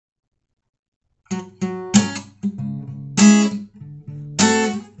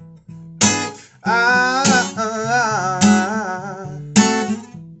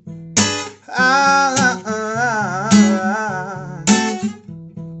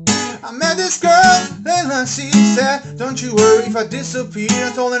met this girl, and she said, don't you worry if I disappear.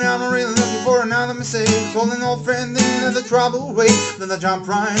 I told her I'm not really looking for another mistake. Told an old friend in the trouble way. Then I jumped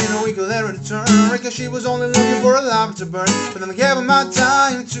right in a week and let her return. Because she was only looking for a love to burn. But then I gave her my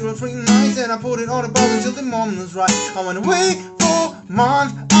time, 2 or 3 nights, and I put it on the ball until the moment was right. I went away for a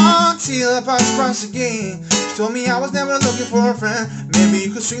month until I passed across again. She told me I was never looking for a friend. Maybe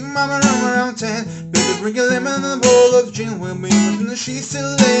you could swing my room around 10. Baby, bring a lemon and a bowl of gin with me when the sheets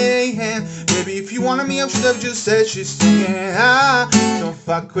still lay hand. Baby, if you wanted me, I should have just said she's singing. Don't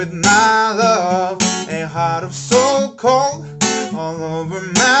fuck with my love. A heart of so cold all over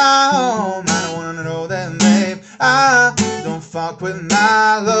my home. I don't wanna know that, babe. Don't fuck with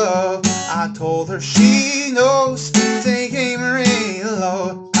my love. I told her she knows. Take aim real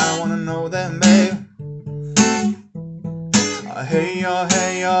low. I don't wanna know that, babe. Hey yo,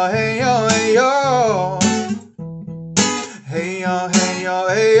 hey yo, hey yo, hey yo. Hey yo, hey yo,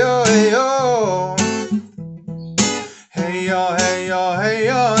 hey yo, hey yo. Hey yo, hey yo, hey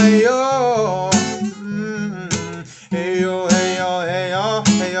yo, hey yo. Hey yo, hey yo, hey yo,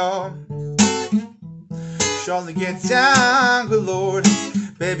 hey yo. Surely get down, good lord.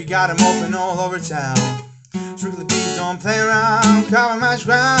 Baby got him open all over town. Strictly please don't play around. Cover much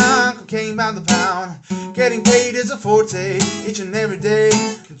ground, cocaine by the pound. Getting paid is a forte, each and every day.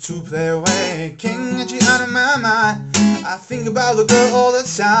 To play away, can't get you out of my mind. I think about the girl all the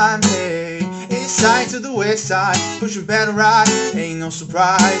time. Hey, east side to the west side, pushing better right, ain't no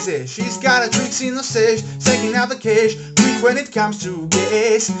surprise. Yeah, she's got a tricks in the stage, taking out the cash. Quick when it comes to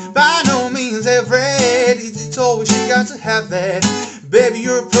gas, by no means afraid. It's always she got to have that. Baby,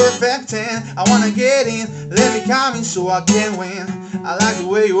 you're a perfect 10. I wanna get in, let me come in so I can win. I like the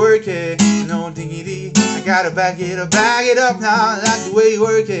way you work it, no diggity. I gotta back it up now. I like the way you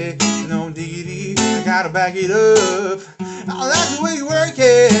work it, no diggity. I gotta back it up. I like the way you work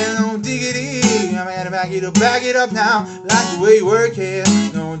it, no diggity. I gotta back it up now. I like the way you work it,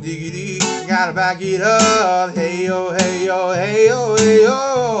 no diggity. I gotta back it up. Hey yo, hey yo, hey yo, hey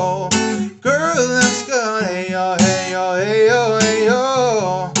yo. Girl, that's good. Hey yo, hey yo, hey yo, hey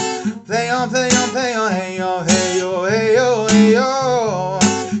yo. Play on, play on, play on. Hey yo, hey yo, hey yo, hey yo.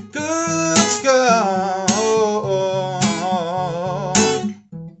 Girl, that's good.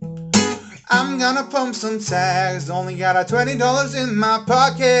 I'm gonna pump some tags. Only got a $20 in my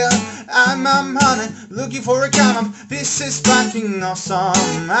pocket. I'm honey, looking for a come up. This is fucking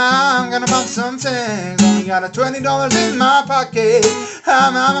awesome. I'm gonna pump some tags. Only got a $20 in my pocket.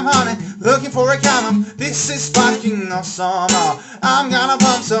 I'm honey, looking for a come up. This is fucking awesome. I'm gonna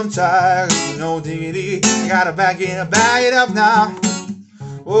pump some tags. No diggity. I gotta back it up now.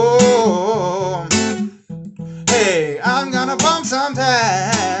 Oh, hey, I'm gonna pump some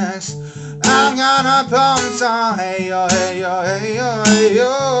tags. I'm gonna pump some. Hey yo, hey yo, hey yo, hey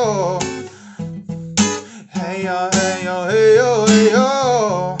yo. Hey yo, hey yo, hey yo, hey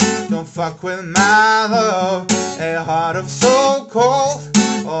yo. Don't fuck with my love. A heart of so cold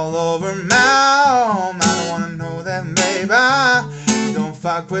all over my home. I don't wanna know that, baby. Don't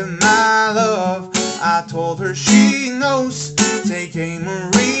fuck with my love. I told her she knows. Take aim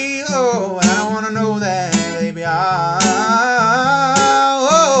and reload. I don't wanna know that, baby.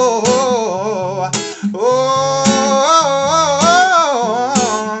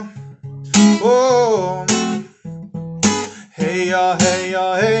 Hey yo, hey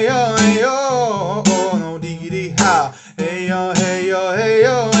yo, hey yo, hey yo. Oh, no diggity ha. Hey yo, hey yo, hey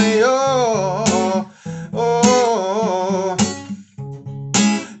yo, hey yo. Oh,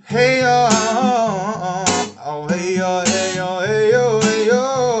 hey yo. Oh, hey yo, hey yo, hey yo, hey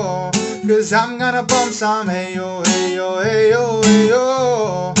yo. 'Cause I'm gonna bump some. Hey yo, hey yo, hey yo, hey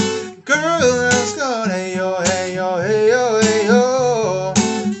yo. Girl, let's go. Hey yo, hey yo, hey yo, hey yo.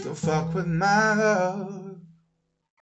 Don't fuck with my love.